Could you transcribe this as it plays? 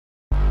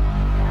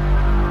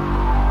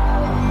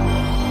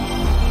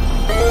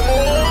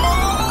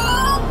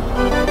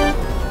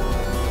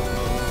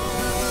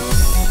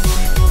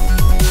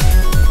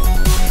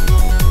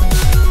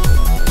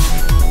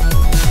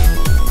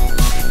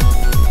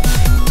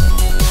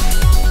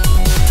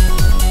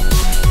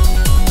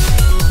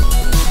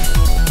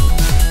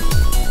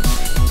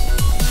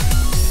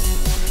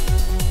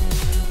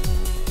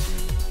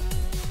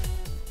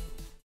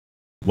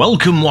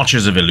Welcome,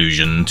 Watchers of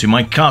Illusion, to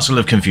my Castle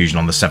of Confusion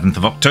on the 7th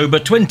of October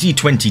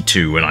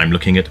 2022, and I'm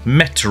looking at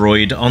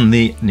Metroid on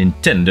the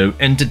Nintendo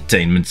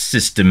Entertainment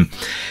System.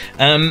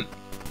 Now,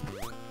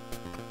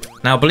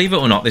 believe it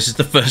or not, this is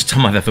the first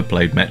time I've ever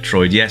played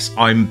Metroid. Yes,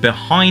 I'm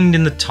behind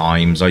in the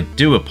times, I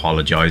do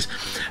apologise,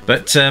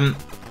 but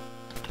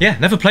yeah,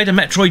 never played a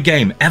Metroid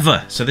game,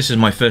 ever. So this is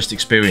my first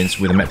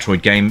experience with a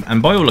Metroid game,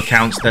 and by all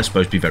accounts, they're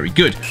supposed to be very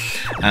good.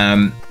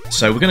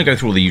 So we're going to go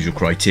through all the usual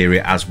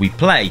criteria as we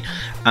play.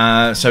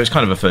 So it's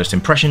kind of a first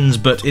impressions,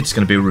 but it's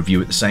going to be a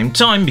review at the same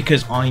time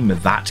because I'm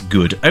that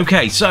good.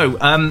 Okay, so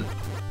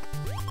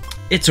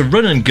it's a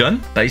run and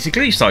gun,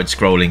 basically,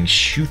 side-scrolling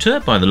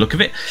shooter by the look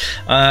of it.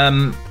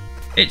 Do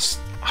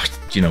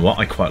you know what?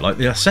 I quite like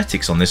the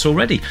aesthetics on this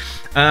already.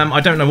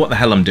 I don't know what the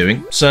hell I'm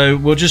doing, so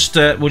we'll just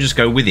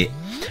go with it.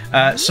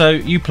 So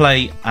you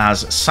play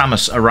as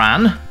Samus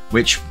Aran,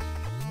 which,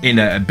 in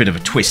a bit of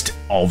a twist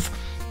of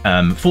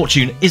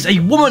fortune, is a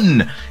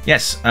woman.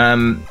 Yes,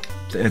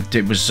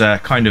 it was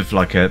kind of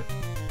like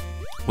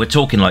we're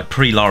talking like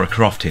pre-Lara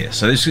Croft here,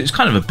 so it's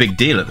kind of a big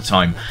deal at the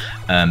time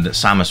that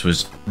Samus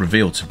was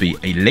revealed to be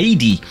a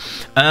lady.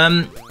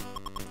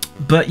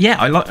 But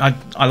yeah,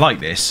 I like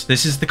this.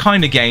 This is the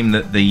kind of game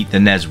that the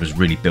NES was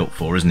really built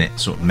for, isn't it?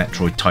 Sort of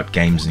Metroid type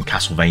games and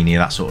Castlevania,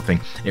 that sort of thing.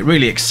 It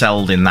really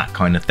excelled in that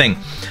kind of thing.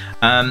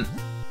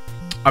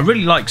 I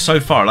really like, so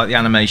far, I like the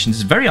animations.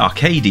 It's very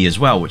arcadey as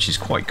well, which is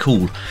quite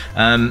cool.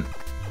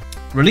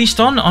 Released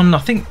on I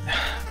think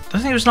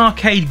it was an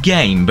arcade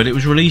game, but it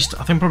was released,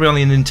 I think, probably on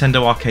the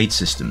Nintendo arcade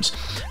systems,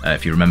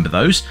 if you remember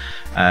those.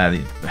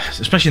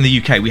 Especially in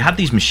the UK, we had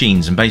these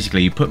machines, and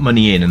basically you put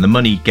money in, and the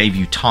money gave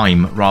you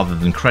time rather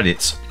than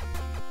credits.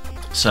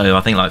 So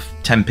I think like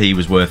 10p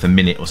was worth a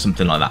minute or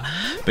something like that.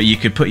 But you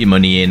could put your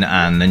money in,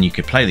 and then you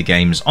could play the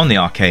games on the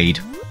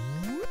arcade.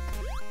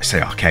 I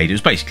say arcade, it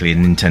was basically a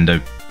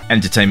Nintendo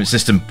Entertainment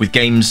System with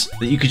games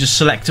that you could just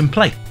select and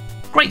play.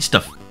 Great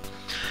stuff.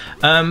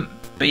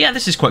 But yeah,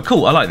 this is quite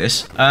cool. I like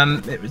this.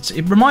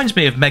 It reminds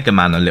me of Mega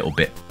Man a little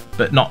bit,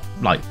 but not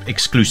like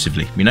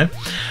exclusively, you know.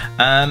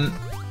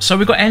 So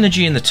we've got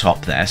energy in the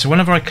top there. So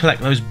whenever I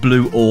collect those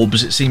blue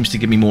orbs, it seems to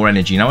give me more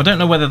energy. Now I don't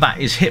know whether that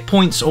is hit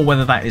points or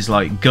whether that is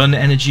like gun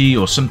energy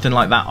or something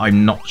like that.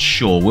 I'm not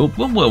sure. We'll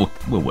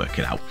work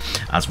it out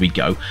as we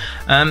go.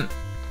 I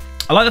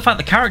like the fact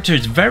the character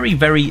is very,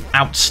 very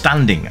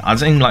outstanding.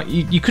 As in, like,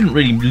 you couldn't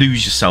really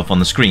lose yourself on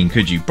the screen,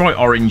 could you? Bright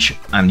orange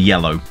and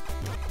yellow.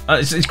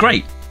 It's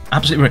great.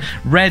 Absolutely.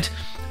 Red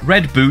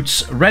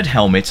boots, red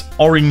helmet,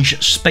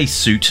 orange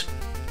spacesuit.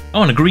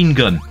 Oh, and a green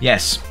gun.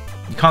 Yes.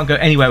 You can't go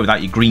anywhere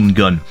without your green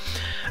gun.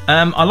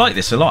 I like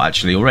this a lot,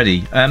 actually,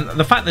 already.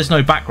 The fact there's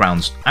no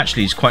backgrounds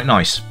actually is quite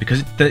nice,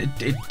 because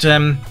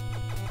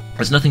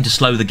there's nothing to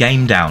slow the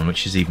game down,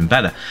 which is even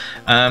better.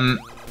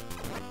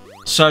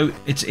 So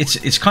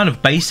it's kind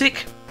of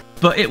basic,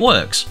 but it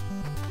works.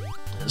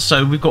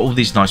 So we've got all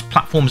these nice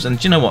platforms, and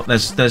do you know what?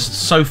 There's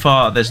so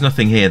far there's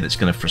nothing here that's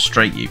going to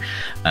frustrate you.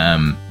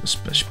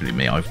 Especially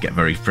me, I get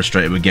very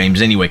frustrated with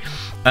games anyway.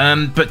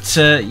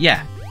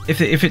 Yeah,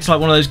 if it's like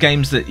one of those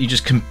games that you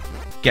just can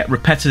get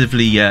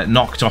repetitively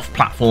knocked off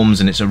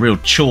platforms, and it's a real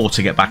chore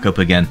to get back up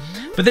again.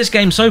 But this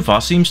game so far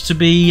seems to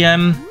be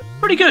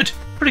pretty good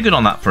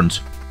on that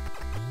front.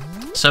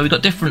 So we've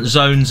got different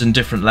zones and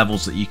different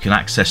levels that you can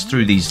access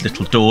through these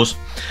little doors,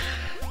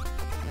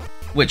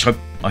 which I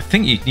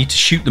think you need to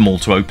shoot them all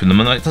to open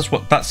them, and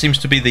that seems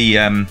to be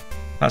the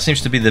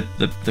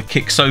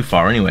kick so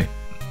far anyway.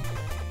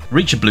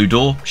 Reach a blue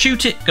door,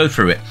 shoot it, go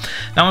through it.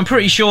 Now I'm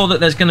pretty sure that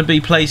there's going to be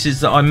places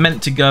that I'm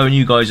meant to go, and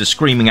you guys are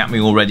screaming at me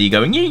already,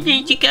 going, "You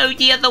need to go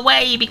the other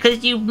way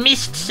because you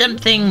missed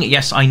something."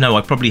 Yes, I know,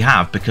 I probably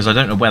have, because I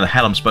don't know where the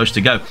hell I'm supposed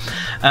to go.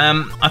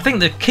 I think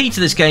the key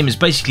to this game is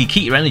basically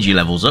keep your energy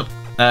levels up,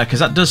 because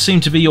that does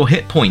seem to be your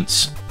hit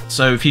points.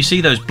 So if you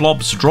see those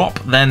blobs drop,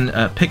 then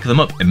pick them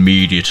up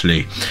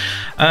immediately.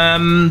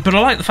 But I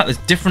like the fact there's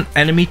different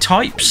enemy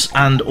types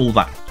and all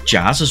that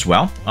jazz as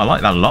well. I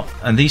like that a lot.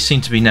 And these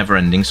seem to be never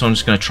ending, so I'm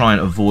just going to try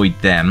and avoid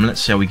them.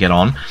 Let's see how we get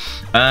on.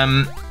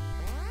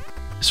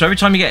 So every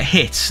time you get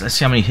hit, let's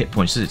see how many hit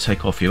points does it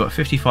take off you. I've got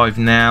 55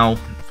 now.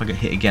 If I get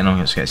hit again, I'm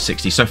going to get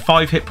 60. So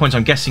 5 hit points.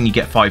 I'm guessing you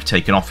get 5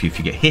 taken off you if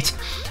you get hit.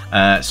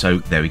 So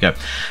there we go.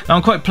 Now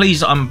I'm quite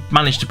pleased that I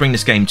managed to bring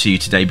this game to you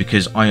today,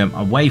 because I am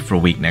away for a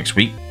week next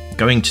week,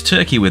 going to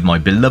Turkey with my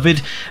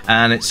beloved,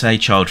 and it's a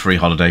child-free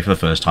holiday for the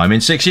first time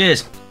in 6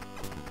 years.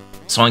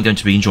 So I'm going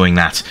to be enjoying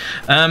that.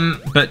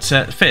 But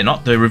fear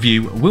not, the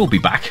review will be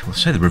back. I'll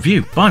say the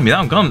review. Behind me,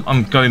 I'm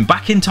going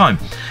back in time.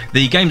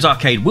 The Games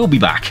Arcade will be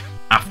back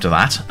after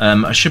that.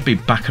 I should be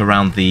back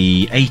around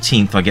the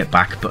 18th I get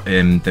back, but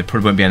there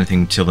probably won't be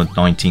anything until the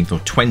 19th or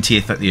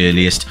 20th at the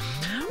earliest.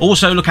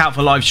 Also, look out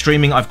for live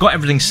streaming. I've got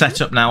everything set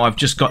up now. I've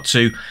just got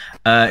to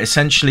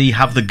essentially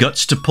have the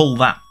guts to pull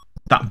that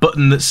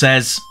button that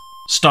says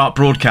start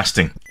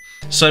broadcasting.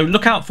 So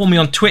look out for me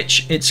on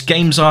Twitch. It's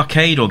Games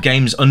Arcade or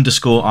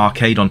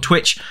Games_Arcade on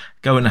Twitch.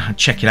 Go and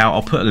check it out.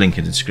 I'll put a link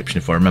in the description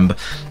if I remember.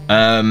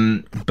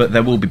 But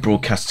there will be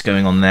broadcasts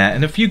going on there.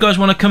 And if you guys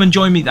want to come and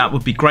join me, that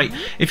would be great.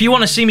 If you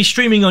want to see me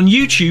streaming on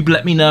YouTube,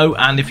 let me know.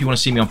 And if you want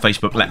to see me on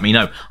Facebook, let me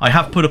know. I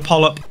have put a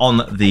poll up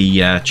on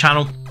the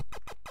channel.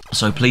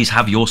 So please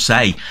have your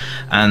say,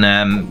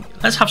 and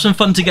let's have some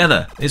fun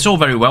together. It's all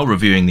very well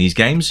reviewing these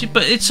games,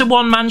 but it's a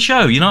one-man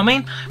show, you know what I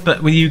mean?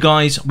 But with you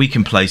guys, we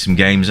can play some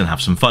games and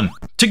have some fun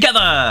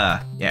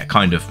together. Yeah,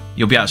 kind of.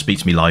 You'll be able to speak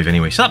to me live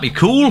anyway, so that'd be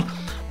cool.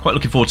 Quite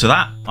looking forward to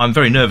that. I'm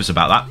very nervous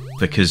about that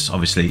because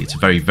obviously it's a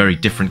very, very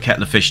different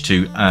kettle of fish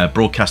to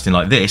broadcasting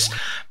like this.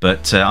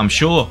 But I'm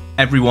sure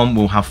everyone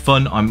will have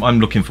fun. I'm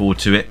looking forward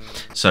to it.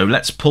 So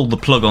let's pull the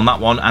plug on that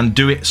one and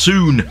do it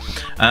soon.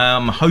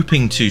 I'm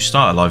hoping to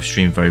start a live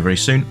stream very, very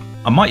soon.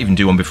 I might even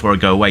do one before I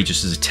go away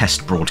just as a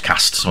test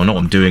broadcast, so I know what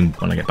I'm doing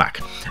when I get back.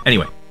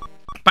 Anyway.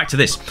 Back to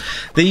this.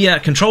 The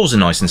controls are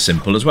nice and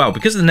simple as well.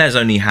 Because the NES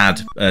only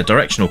had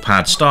directional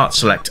pad, start,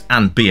 select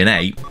and B and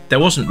A, there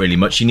wasn't really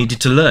much you needed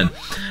to learn.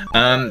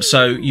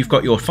 So you've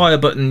got your fire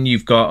button,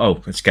 you've got...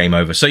 Oh, it's game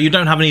over. So you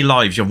don't have any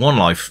lives, you have one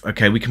life.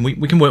 Okay, we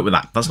can work with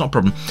that. That's not a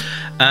problem.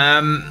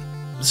 I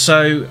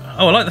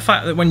like the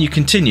fact that when you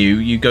continue,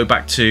 you go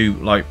back to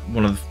like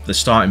one of the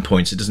starting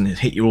points. It doesn't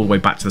hit you all the way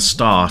back to the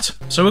start.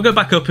 So we'll go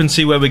back up and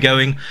see where we're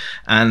going.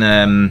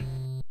 And...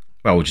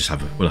 well,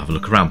 we'll have a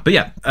look around. But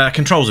yeah,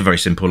 controls are very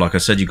simple. Like I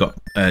said, you've got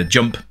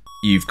jump.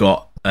 You've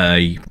got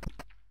a...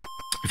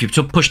 If you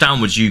push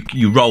downwards,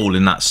 you roll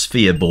in that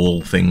sphere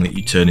ball thing that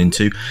you turn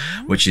into,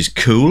 which is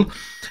cool.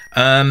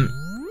 And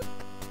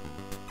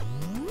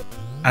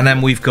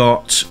then we've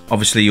got,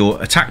 obviously, your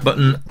attack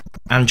button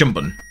and jump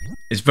button.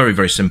 It's very,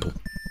 very simple.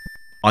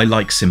 I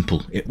like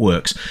simple. It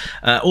works.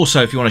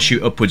 Also, if you want to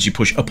shoot upwards, you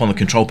push up on the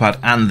control pad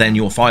and then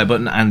your fire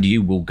button, and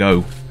you will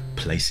go...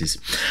 places.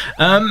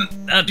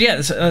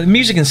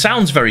 Music and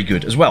sound's very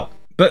good as well,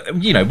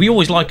 but you know, we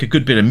always like a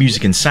good bit of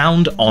music and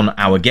sound on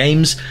our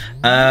games,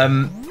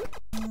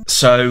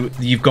 so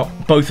you've got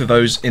both of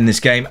those in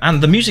this game,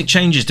 and the music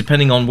changes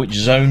depending on which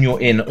zone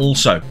you're in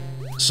also,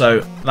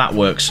 so that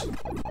works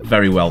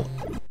very well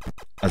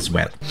as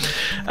well.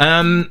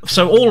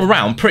 So all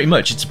around, pretty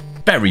much, it's a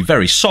very,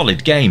 very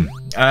solid game.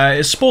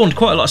 It spawned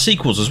quite a lot of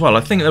sequels as well.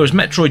 I think there was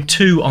Metroid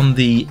 2 on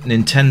the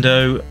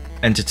Nintendo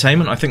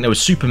Entertainment. I think there was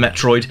Super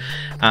Metroid,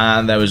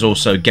 and there was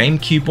also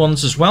GameCube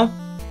ones as well.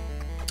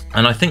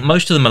 And I think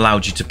most of them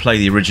allowed you to play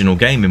the original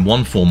game in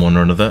one form or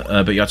another,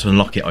 but you had to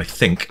unlock it, I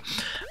think.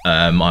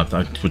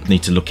 I would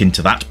need to look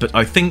into that, but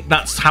I think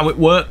that's how it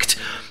worked.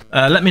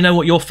 Let me know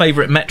what your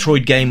favourite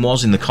Metroid game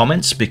was in the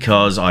comments,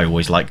 because I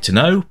always like to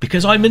know,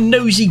 because I'm a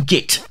nosy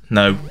git.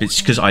 No,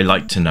 it's because I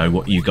like to know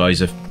what you guys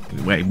have,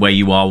 where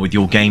you are with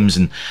your games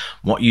and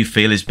what you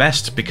feel is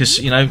best, because,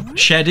 you know,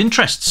 shared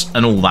interests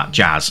and all that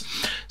jazz.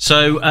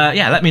 So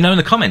yeah, let me know in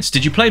the comments.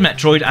 Did you play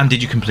Metroid and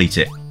did you complete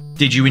it?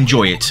 Did you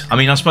enjoy it? I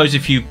mean, I suppose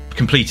if you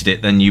completed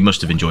it, then you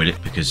must have enjoyed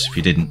it, because if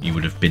you didn't, you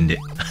would have binned it.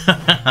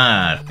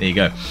 There you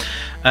go.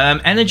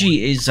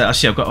 Energy is... I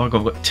see I've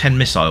got 10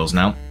 missiles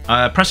now.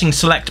 Pressing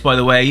select, by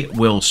the way,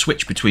 will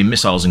switch between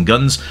missiles and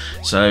guns.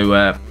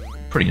 So,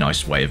 pretty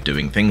nice way of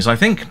doing things, I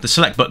think. The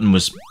select button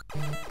was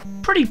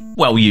pretty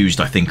well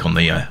used, I think, on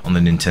the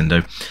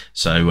Nintendo.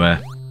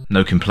 So,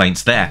 no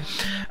complaints there.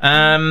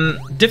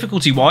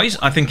 Difficulty-wise,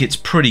 I think it's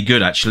pretty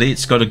good, actually.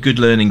 It's got a good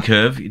learning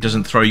curve. It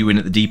doesn't throw you in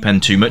at the deep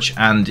end too much,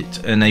 and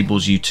it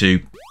enables you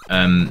to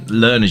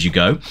learn as you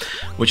go,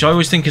 which I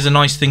always think is a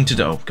nice thing to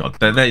do. Oh, God,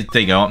 there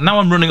you go. Now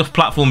I'm running off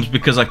platforms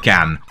because I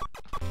can.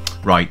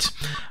 Right.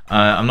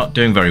 I'm not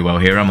doing very well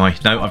here, am I?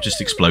 No, I've just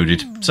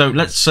exploded. So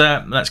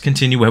let's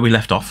continue where we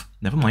left off.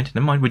 Never mind.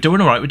 We're doing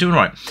all right. We're doing all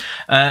right.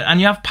 And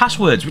you have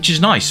passwords, which is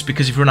nice,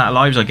 because if you run out of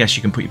lives, I guess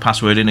you can put your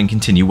password in and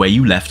continue where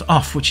you left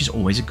off, which is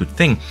always a good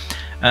thing.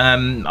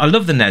 I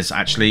love the NES,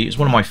 actually. It's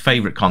one of my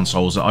favourite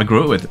consoles that I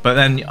grew up with. But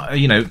then,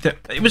 you know,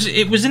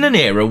 it was in an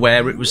era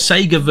where it was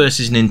Sega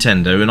versus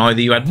Nintendo, and either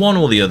you had one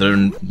or the other,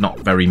 and not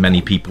very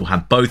many people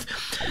had both.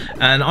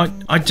 And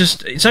I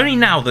just... It's only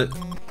now that...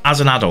 As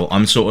an adult,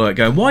 I'm sort of like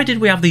going, why did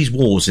we have these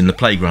wars in the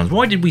playgrounds?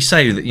 Why did we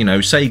say that, you know,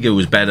 Sega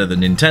was better than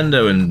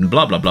Nintendo and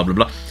blah, blah, blah, blah,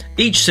 blah?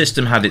 Each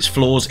system had its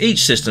flaws.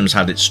 Each system's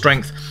had its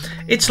strength.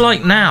 It's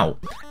like now,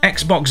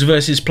 Xbox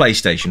versus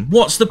PlayStation.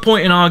 What's the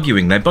point in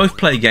arguing? They both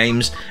play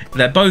games.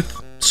 They're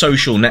both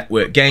social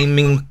network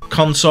gaming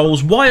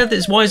consoles. Why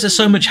is there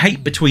so much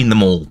hate between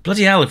them all?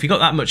 Bloody hell, if you got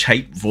that much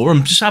hate for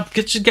them, just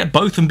get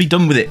both and be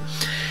done with it.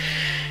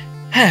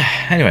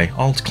 Anyway,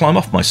 I'll climb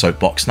off my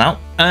soapbox now.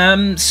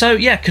 So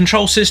yeah,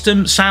 control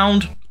system,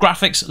 sound,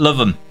 graphics, love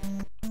them.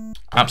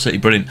 Absolutely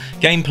brilliant.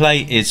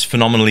 Gameplay is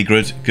phenomenally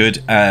good.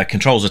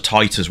 Controls are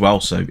tight as well,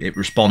 so it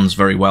responds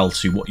very well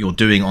to what you're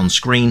doing on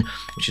screen,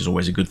 which is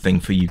always a good thing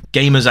for you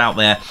gamers out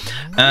there.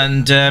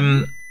 And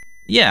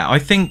yeah, I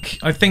think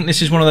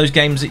this is one of those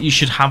games that you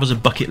should have as a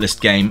bucket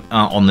list game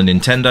on the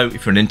Nintendo.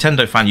 If you're a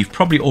Nintendo fan, you've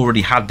probably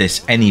already had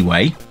this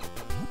anyway.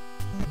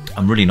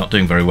 I'm really not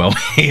doing very well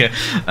here.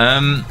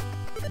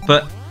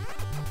 But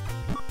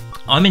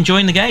I'm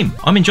enjoying the game.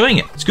 I'm enjoying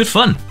it. It's good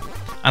fun.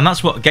 and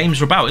that's what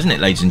games are about, isn't it,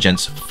 ladies and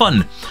gents?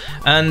 Fun.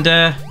 And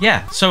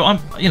yeah, so I'm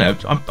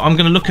going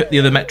to look at the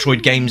other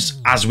Metroid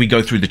games as we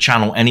go through the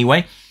channel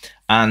anyway,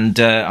 and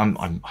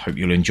I hope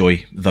you'll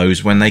enjoy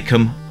those when they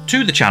come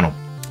to the channel.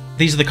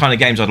 These are the kind of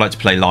games I'd like to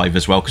play live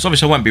as well, because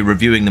obviously I won't be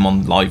reviewing them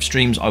on live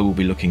streams. I will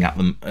be looking at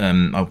them,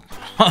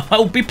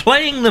 I'll be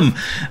playing them,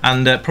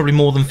 and probably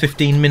more than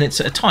 15 minutes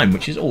at a time,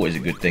 which is always a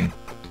good thing.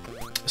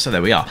 So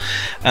there we are.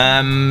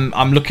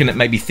 I'm looking at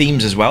maybe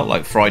themes as well,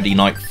 like Friday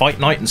night fight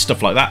night and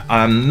stuff like that.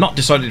 I'm not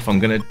decided if I'm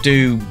going to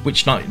do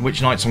which nights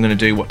I'm going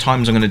to do, what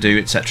times I'm going to do,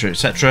 etc,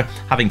 etc.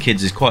 Having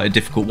kids is quite a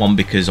difficult one,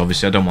 because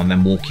obviously I don't want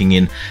them walking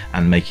in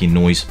and making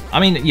noise. I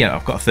mean, yeah,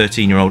 I've got a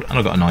 13-year-old and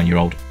I've got a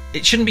 9-year-old.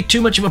 It shouldn't be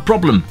too much of a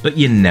problem, but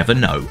you never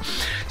know.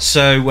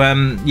 So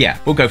yeah,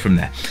 we'll go from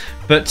there.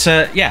 But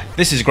yeah,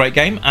 this is a great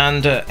game,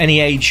 and any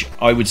age,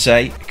 I would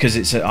say, because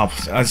it's a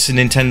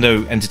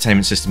Nintendo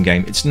Entertainment System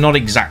game. It's not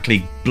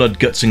exactly blood,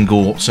 guts and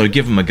gore, so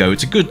give them a go.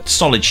 It's a good,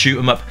 solid shoot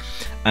 'em up,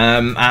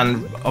 and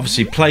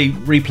obviously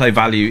replay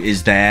value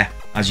is there.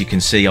 As you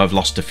can see, I've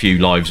lost a few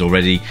lives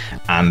already,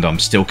 and I'm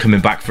still coming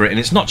back for it. And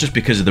it's not just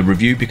because of the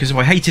review, because if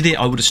I hated it,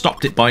 I would have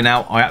stopped it by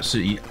now. I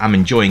absolutely am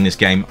enjoying this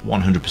game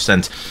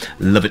 100%.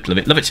 Love it, love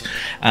it, love it.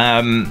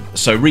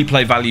 So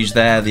replay value's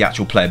there, the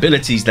actual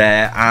playability's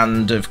there,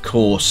 and of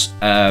course,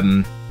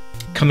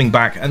 coming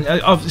back, and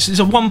this is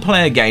a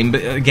one-player game,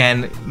 but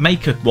again,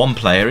 make a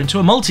one-player into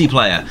a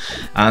multiplayer,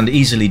 and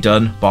easily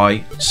done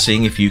by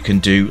seeing if you can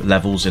do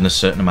levels in a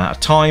certain amount of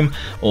time,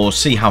 or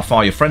see how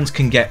far your friends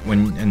can get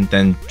and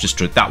then just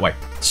do it that way.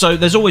 So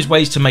there's always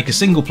ways to make a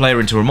single player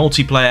into a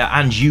multiplayer,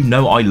 and you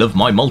know I love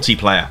my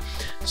multiplayer.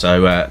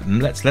 So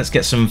let's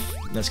get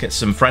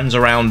some friends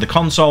around the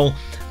console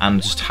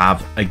and just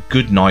have a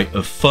good night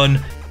of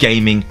fun,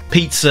 gaming,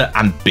 pizza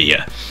and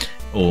beer,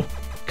 or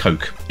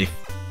Coke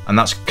and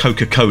that's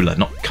Coca-Cola,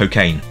 not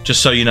cocaine,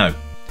 just so you know,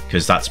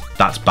 because that's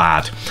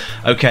bad.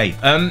 Okay,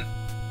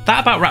 that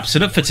about wraps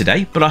it up for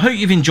today, but I hope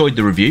you've enjoyed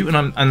the review, and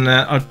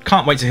I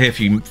can't wait to hear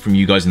from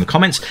you guys in the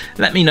comments.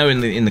 Let me know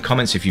in the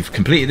comments if you've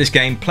completed this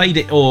game, played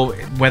it, or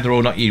whether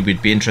or not you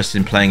would be interested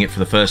in playing it for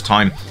the first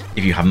time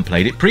if you haven't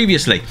played it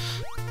previously.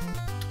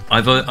 I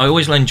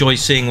always enjoy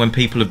seeing when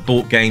people have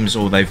bought games,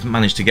 or they've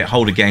managed to get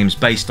hold of games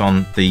based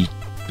on the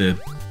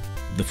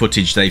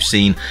footage they've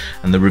seen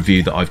and the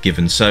review that I've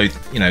given. So,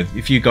 you know,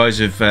 if you guys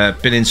have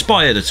been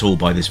inspired at all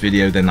by this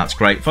video, then that's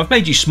great. If I've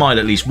made you smile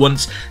at least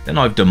once, then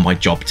I've done my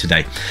job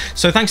today.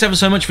 So thanks ever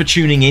so much for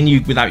tuning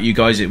in. Without you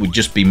guys, it would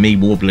just be me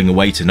warbling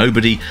away to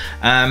nobody.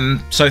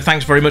 So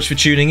thanks very much for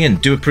tuning in.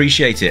 Do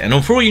appreciate it.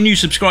 And for all you new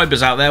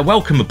subscribers out there,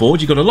 welcome aboard.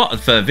 You've got a lot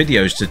of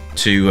videos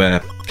to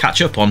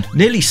catch up on.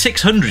 Nearly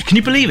 600. Can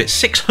you believe it?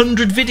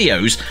 600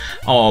 videos.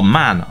 Oh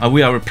man,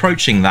 we are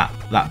approaching that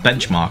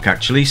benchmark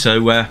actually.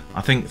 So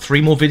I think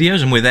 3 more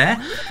videos and we're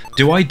there.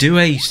 Do I do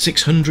a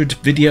 600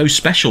 video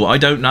special? I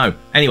don't know.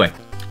 Anyway,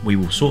 we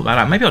will sort that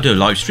out. Maybe I'll do a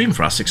live stream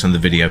for our 600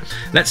 video.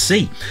 Let's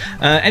see.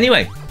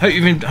 Anyway, hope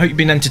you've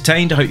been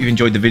entertained. I hope you've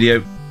enjoyed the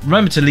video.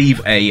 Remember to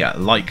leave a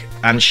like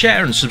and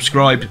share and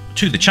subscribe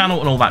to the channel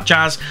and all that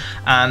jazz.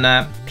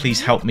 And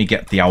please help me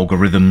get the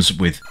algorithms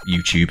with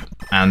YouTube.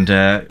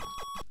 And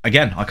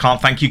again, I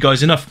can't thank you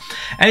guys enough.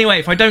 Anyway,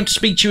 if I don't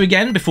speak to you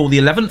again before the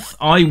 11th,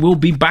 I will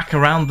be back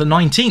around the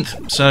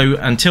 19th. So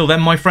until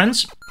then, my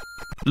friends,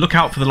 look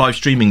out for the live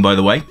streaming, by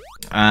the way,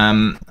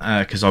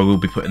 because I will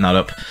be putting that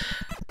up.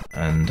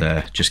 And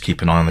just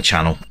keep an eye on the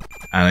channel.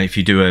 And if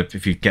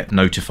you get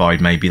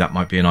notified, maybe that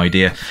might be an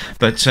idea.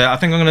 But I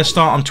think I'm going to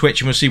start on Twitch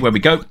and we'll see where we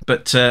go.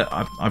 But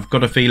I've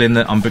got a feeling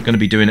that I'm going to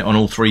be doing it on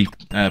all 3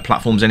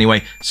 platforms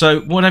anyway.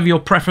 So whatever your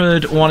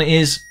preferred one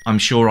is, I'm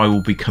sure I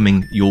will be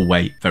coming your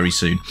way very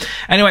soon.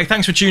 Anyway,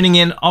 thanks for tuning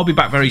in. I'll be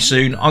back very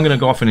soon. I'm going to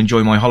go off and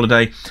enjoy my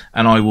holiday,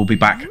 and I will be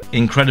back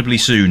incredibly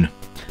soon.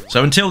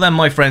 So until then,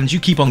 my friends, you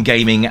keep on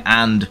gaming,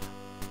 and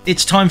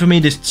it's time for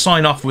me to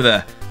sign off with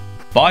a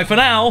bye for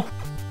now.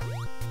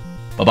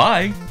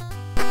 Bye-bye.